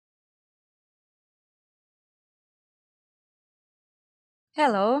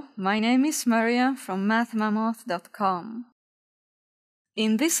Hello, my name is Maria from mathmammoth.com.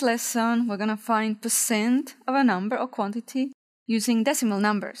 In this lesson, we're going to find percent of a number or quantity using decimal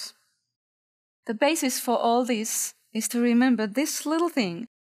numbers. The basis for all this is to remember this little thing,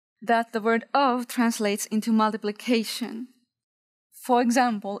 that the word of translates into multiplication. For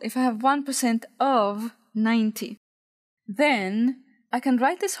example, if I have 1% of 90, then I can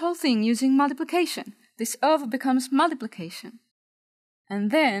write this whole thing using multiplication. This of becomes multiplication. And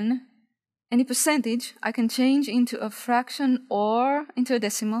then, any percentage I can change into a fraction or into a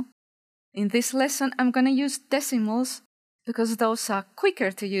decimal. In this lesson, I'm going to use decimals because those are quicker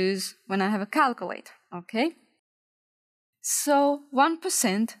to use when I have a calculator, okay? So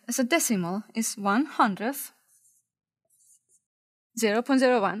 1% as a decimal is 1/100th,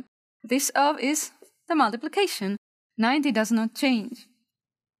 0.01. This of is the multiplication. 90 does not change.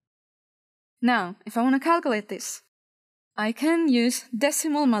 Now, if I want to calculate this, I can use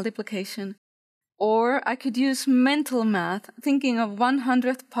decimal multiplication, or I could use mental math, thinking of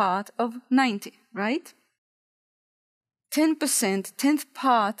 100th part of 90, right? 10%, 10th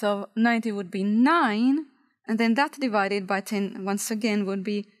part of 90 would be 9, and then that divided by 10 once again would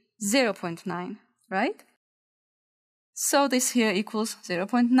be 0.9, right? So this here equals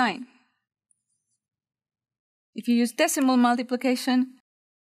 0.9. If you use decimal multiplication,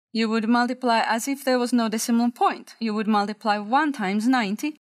 you would multiply as if there was no decimal point. You would multiply 1 times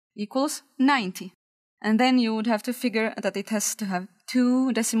 90 equals 90. And then you would have to figure that it has to have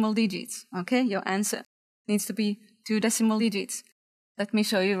 2 decimal digits. Okay, your answer needs to be 2 decimal digits. Let me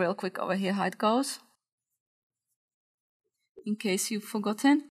show you real quick over here how it goes. In case you've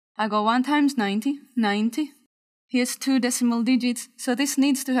forgotten, I go 1 times 90, 90. Here's 2 decimal digits, so this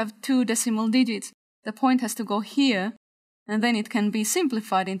needs to have 2 decimal digits. The point has to go here, and then it can be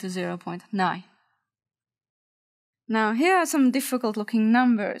simplified into 0.9. Now, here are some difficult-looking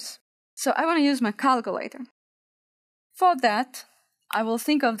numbers, so I want to use my calculator. For that, I will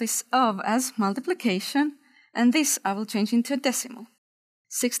think of this of as multiplication, and this I will change into a decimal.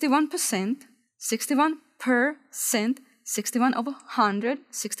 61%, 61%, 61 over 100,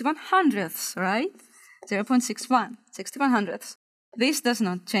 61 hundredths, right? 0.61, 61 hundredths. This does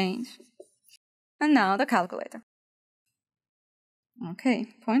not change. And now the calculator. Okay,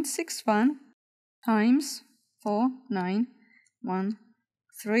 0.61 times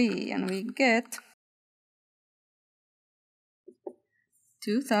 4913, and we get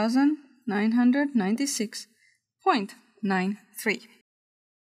 2,996.93.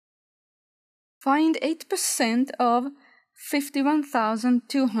 Find 8% of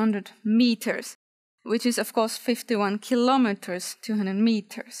 51,200 meters, which is of course 51 kilometers, 200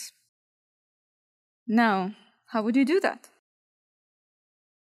 meters. Now, how would you do that?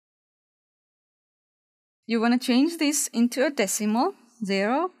 You want to change this into a decimal,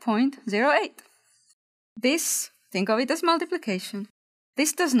 0.08. This, think of it as multiplication.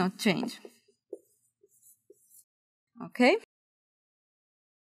 This does not change. Okay?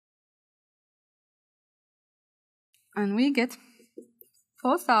 And we get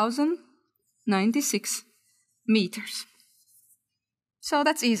 4,096 meters. So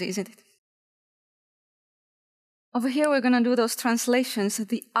that's easy, isn't it? Over here, we're going to do those translations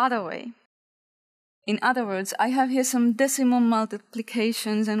the other way. In other words, I have here some decimal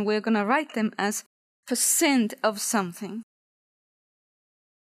multiplications, and we're going to write them as percent of something.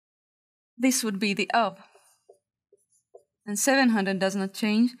 This would be the of. And 700 does not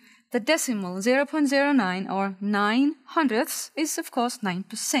change. The decimal 0.09 or 9 hundredths is, of course,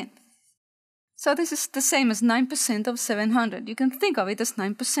 9%. So this is the same as 9% of 700. You can think of it as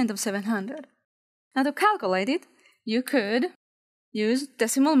 9% of 700. Now to calculate it, you could use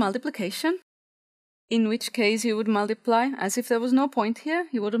decimal multiplication, in which case you would multiply, as if there was no point here,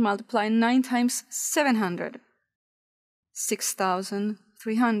 you would multiply 9 times 700,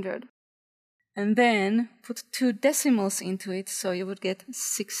 6,300. And then put 2 decimals into it, so you would get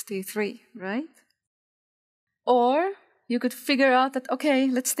 63, right? Or you could figure out that, okay,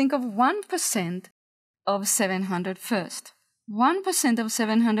 let's think of 1% of 700 first. 1% of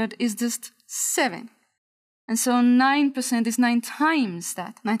 700 is just 7. And so 9% is 9 times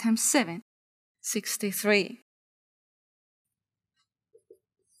that, 9 times 7. 63.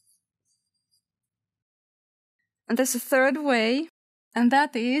 And there's a third way, and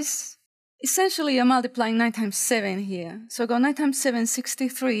that is essentially you're multiplying 9 times 7 here. So go 9 times 7,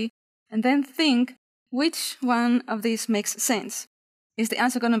 63, and then think which one of these makes sense. Is the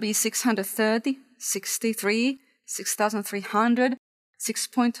answer going to be 630, 63, 6,300,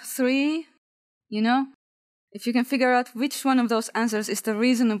 6.3? You know? If you can figure out which one of those answers is the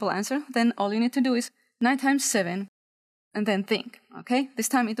reasonable answer, then all you need to do is 9 times 7 and then think, okay? This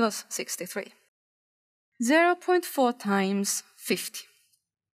time it was 63. 0.4 times 50.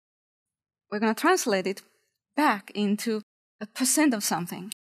 We're going to translate it back into a percent of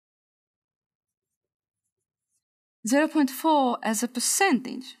something. 0.4 as a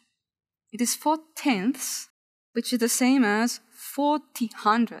percentage, it is 4/10, which is the same as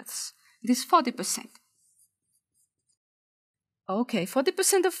 40/100. It is 40%. Okay,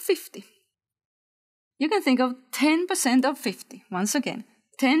 40% of 50. You can think of 10% of 50. Once again,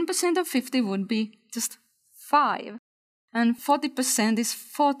 10% of 50 would be just 5. And 40% is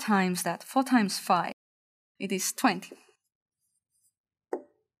 4 times that. 4 times 5. It is 20.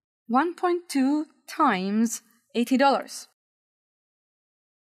 1.2 times $80.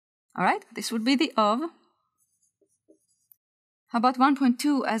 All right, this would be the of. How about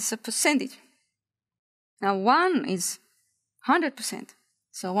 1.2 as a percentage? Now 1 is 100%,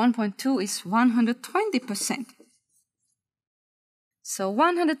 so 1.2 is 120%. So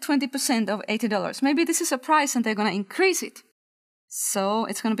 120% of $80. Maybe this is a price and they're going to increase it. So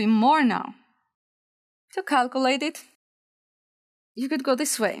it's going to be more now. To calculate it, you could go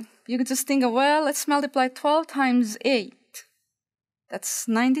this way. You could just think, well, let's multiply 12 times 8. That's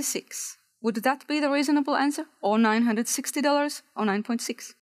 96. Would that be the reasonable answer? Or $960? Or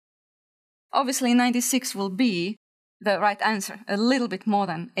 9.6? Obviously, 96 will be the right answer. A little bit more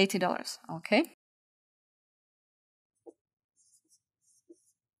than $80. Okay?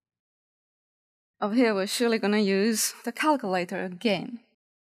 Over here, we're surely going to use the calculator again.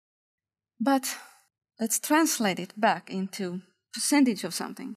 But let's translate it back into percentage of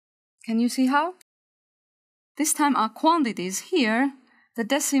something. Can you see how? This time our quantities here, the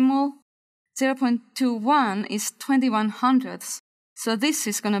decimal 0.21 is 21/100. So this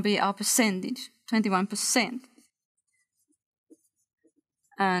is going to be our percentage, 21%.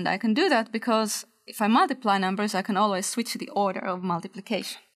 And I can do that because if I multiply numbers, I can always switch the order of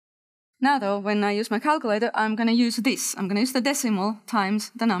multiplication. Now though, when I use my calculator, I'm going to use this. I'm going to use the decimal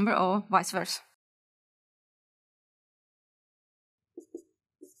times the number or vice versa.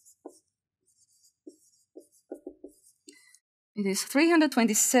 It is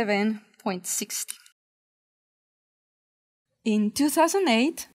 327.60. In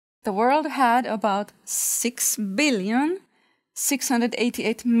 2008, the world had about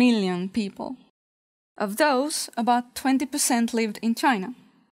 6,688,000,000 people. Of those, about 20% lived in China.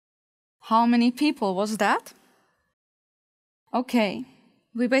 How many people was that? Okay,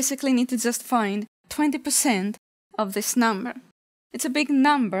 we basically need to just find 20% of this number. It's a big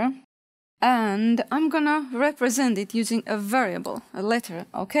number, and I'm gonna represent it using a variable, a letter,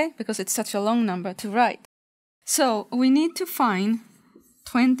 okay? Because it's such a long number to write. So we need to find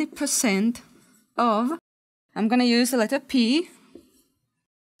 20% of, I'm gonna use the letter P,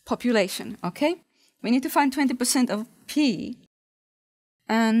 population, okay? We need to find 20% of P.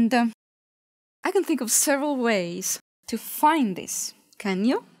 And I can think of several ways to find this. Can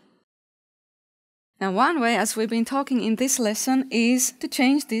you? Now, one way, as we've been talking in this lesson, is to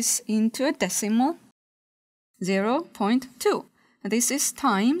change this into a decimal, 0.2. And this is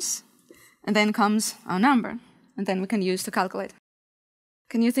times, and then comes our number, and then we can use the calculator.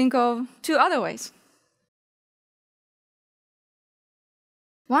 Can you think of 2 other ways?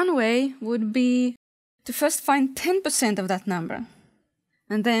 One way would be to first find 10% of that number,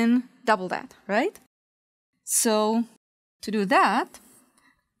 and then double that, right? So, to do that,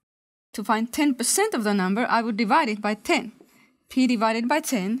 to find 10% of the number, I would divide it by 10. P divided by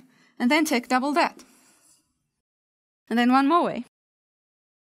 10, and then take double that. And then one more way.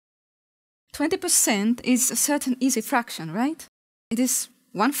 20% is a certain easy fraction, right? It is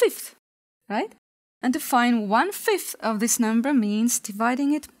 1/5, right? And to find 1/5 of this number means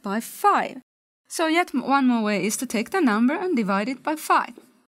dividing it by 5. So yet one more way is to take the number and divide it by 5.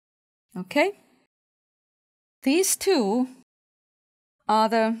 Okay? These 2 are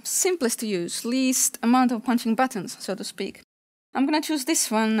the simplest to use, least amount of punching buttons, so to speak. I'm going to choose this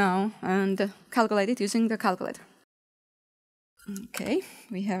one now and calculate it using the calculator. Okay,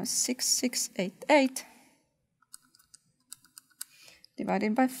 we have 6688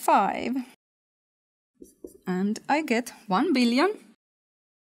 divided by 5. And I get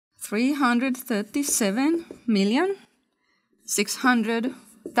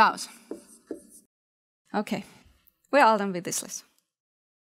 1,337,600,000. Okay, we're all done with this lesson.